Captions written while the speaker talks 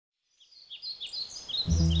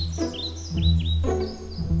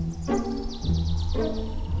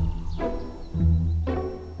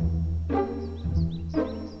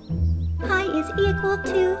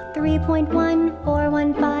2, 3.1,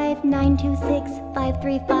 415, 926,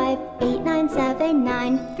 535,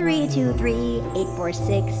 8979, 323,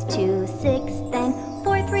 846, 26, then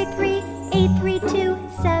 433, 832,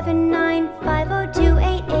 79, 502,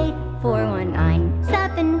 88, 419,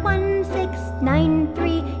 716,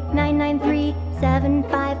 93, 993,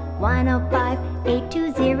 75, 105,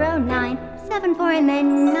 8209, 74, and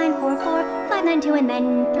then 944, 592, and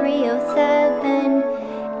then 307,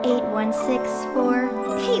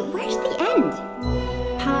 8164. Hey, where's the end?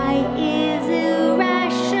 Pi is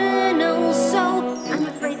irrational, so I'm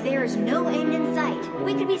afraid there is no end in sight.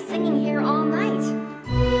 We could be singing here all night.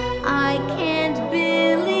 I can't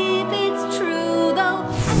believe it's true, though.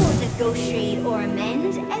 I won't negotiate or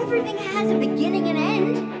amend. Everything has a beginning and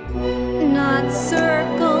end. Not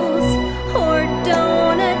circles or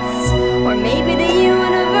donuts, or maybe the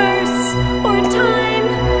universe, or time,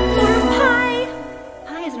 or pi.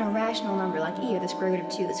 Pi is an irrational number like e or the square root of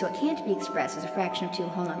 2, so it can't be expressed as a fraction of two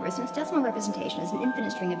whole numbers, and its decimal representation is an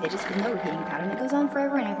infinite string of digits with no repeating pattern that goes on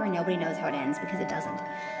forever and ever, and nobody knows how it ends because it doesn't.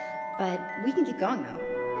 But we can keep going, though.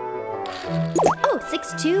 Oh,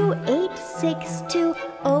 62862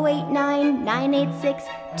 089 986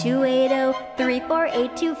 280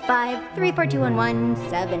 34825 34211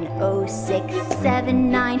 706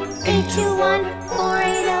 79 821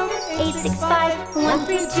 480 865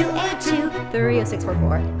 13282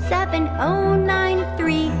 30644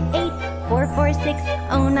 70938 446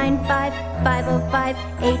 095 505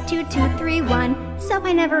 82231. So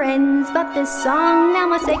I never ends, but this song now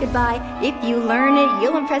must say goodbye. If you learn it,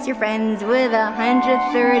 you'll impress your friends with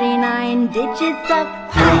 139 digits of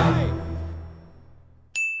pi.